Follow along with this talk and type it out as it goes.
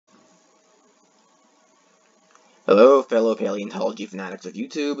fellow paleontology fanatics of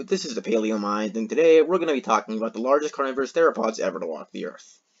YouTube. This is the PaleoMind, and today we're going to be talking about the largest carnivorous theropods ever to walk the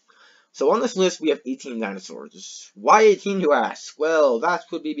earth. So on this list we have 18 dinosaurs. Why 18, you ask? Well, that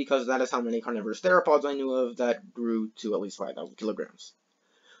could be because that is how many carnivorous theropods I knew of that grew to at least 5,000 kilograms.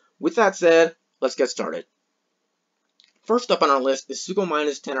 With that said, let's get started. First up on our list is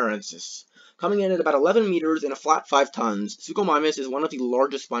Suchomimus tanarensis. Coming in at about 11 meters and a flat 5 tons, Suchomimus is one of the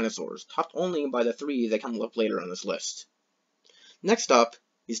largest Spinosaurs, topped only by the 3 that come up later on this list. Next up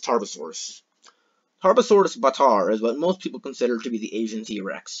is Tarbosaurus. Tarbosaurus batar is what most people consider to be the Asian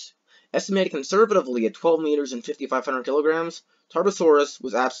T-Rex. Estimated conservatively at 12 meters and 5,500 kilograms, Tarbosaurus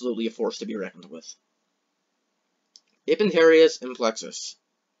was absolutely a force to be reckoned with. Epantarias and Plexus.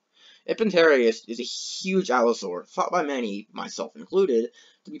 Epantarias is a huge allosaur, thought by many, myself included,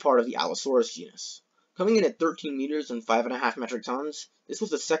 to be part of the Allosaurus genus. Coming in at 13 meters and 5.5 metric tons, this was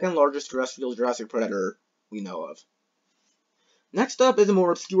the second largest terrestrial Jurassic predator we know of. Next up is a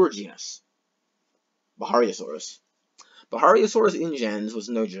more obscure genus, Bahariasaurus. Bahariasaurus ingens was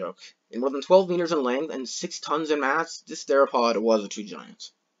no joke. In more than 12 meters in length and 6 tons in mass, this theropod was a true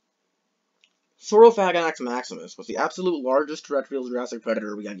giant. Saurophaganax maximus was the absolute largest terrestrial Jurassic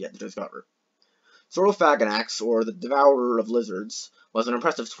predator we had yet to discover. Saurophaganax, or the devourer of lizards, was an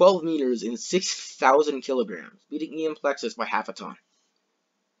impressive 12 meters and 6,000 kilograms, beating E. plexus by half a ton.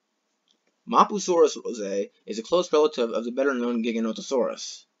 Mapusaurus rosea is a close relative of the better-known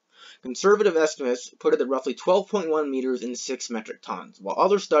Giganotosaurus. Conservative estimates put it at roughly 12.1 meters and 6 metric tons, while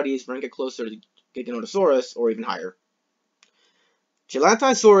other studies rank it closer to Giganotosaurus or even higher.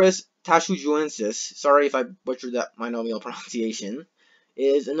 Chilantaisaurus tashujuensis, sorry if I butchered that binomial pronunciation,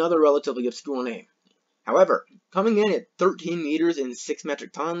 is another relatively obscure name. However, coming in at 13 meters and 6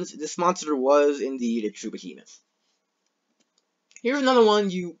 metric tons, this monster was indeed a true behemoth. Here's another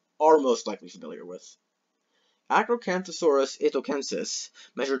one you are most likely familiar with. Acrocanthosaurus itokensis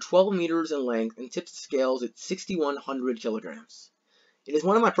measured 12 meters in length and tipped the scales at 6,100 kilograms. It is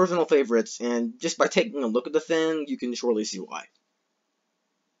one of my personal favorites, and just by taking a look at the thing, you can surely see why.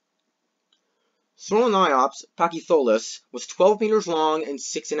 Sauroniops pachytholus was 12 meters long and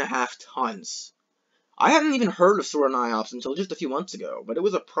 6.5 tons. I hadn't even heard of Sauroniops until just a few months ago, but it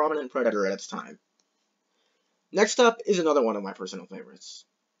was a prominent predator at its time. Next up is another one of my personal favorites.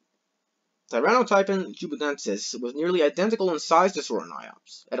 Tyrannotitan jubutensis was nearly identical in size to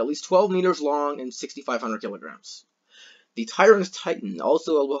Sauroniops, at least 12 meters long and 6,500 kilograms. The Tyrannotitan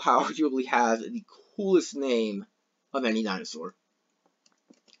also arguably has the coolest name of any dinosaur.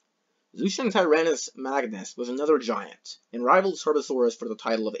 Zhuchengtyrannus magnus was another giant, and rivaled Tarbosaurus for the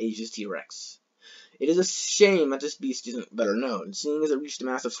title of Asia's T-Rex. It is a shame that this beast isn't better known, seeing as it reached a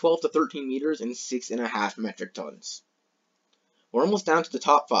mass of 12 to 13 meters and 6.5 metric tons. We're almost down to the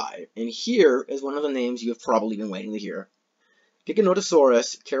top 5, and here is one of the names you have probably been waiting to hear.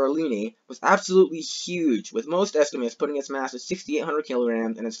 Giganotosaurus carolini was absolutely huge, with most estimates putting its mass at 6,800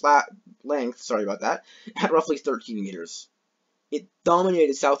 kilograms and its flat length, at roughly 13 meters. It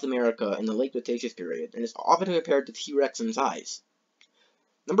dominated South America in the late Cretaceous period, and is often compared to T-Rex in size.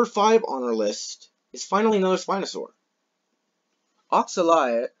 Number 5 on our list is finally another Spinosaur.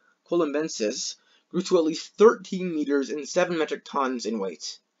 Oxalaia columbensis grew to at least 13 meters and 7 metric tons in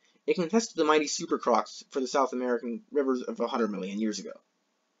weight. It contested the mighty supercrocs for the South American rivers of 100 million years ago.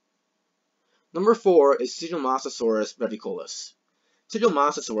 Number 4 is Sigilmassasaurus brevicolus.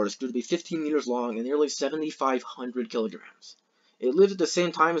 Sigilmassasaurus grew to be 15 meters long and nearly 7,500 kilograms. It lived at the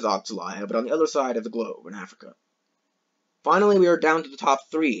same time as Oxalaia, but on the other side of the globe, in Africa. Finally, we are down to the top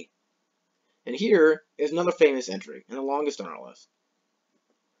 3. And here is another famous entry, and the longest on our list.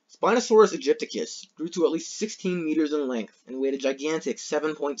 Spinosaurus aegypticus grew to at least 16 meters in length and weighed a gigantic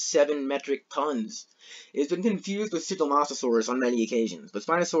 7.7 metric tons. It has been confused with Sigilmassasaurus on many occasions, but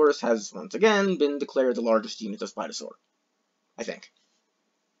Spinosaurus has once again been declared the largest genus of Spinosaur, I think.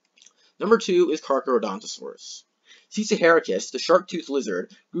 Number 2 is Carcharodontosaurus. Sisaharicus, the shark-toothed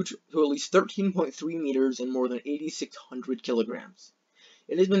lizard, grew to at least 13.3 meters and more than 8,600 kilograms.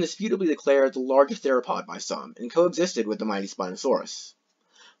 It has been disputably declared the largest theropod by some, and coexisted with the mighty Spinosaurus.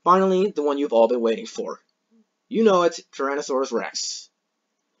 Finally, the one you've all been waiting for. You know it, Tyrannosaurus rex.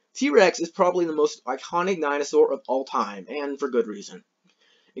 T-Rex is probably the most iconic dinosaur of all time, and for good reason.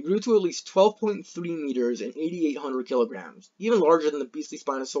 It grew to at least 12.3 meters and 8,800 kilograms, even larger than the beastly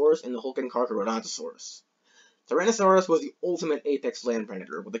Spinosaurus and the hulking Carcharodontosaurus. Tyrannosaurus was the ultimate apex land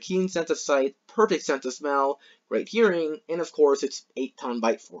predator, with a keen sense of sight, perfect sense of smell, great hearing, and of course its 8-ton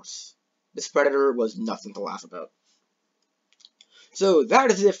bite force. This predator was nothing to laugh about. So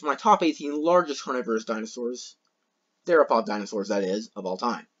that is it for my top 18 largest carnivorous dinosaurs. Theropod dinosaurs, that is, of all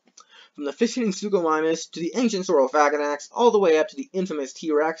time. From the fish-eating Suchomimus to the ancient Saurophaganax, all the way up to the infamous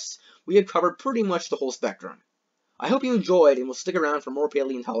T-Rex, we have covered pretty much the whole spectrum. I hope you enjoyed and will stick around for more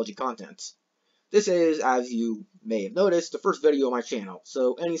paleontology content. This is, as you may have noticed, the first video on my channel,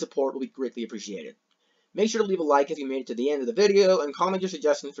 so any support will be greatly appreciated. Make sure to leave a like if you made it to the end of the video, and comment your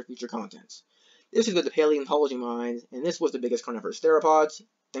suggestions for future content. This is the ThePaleontologyMind, and this was the biggest carnivorous theropods.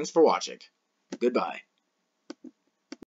 Thanks for watching. Goodbye.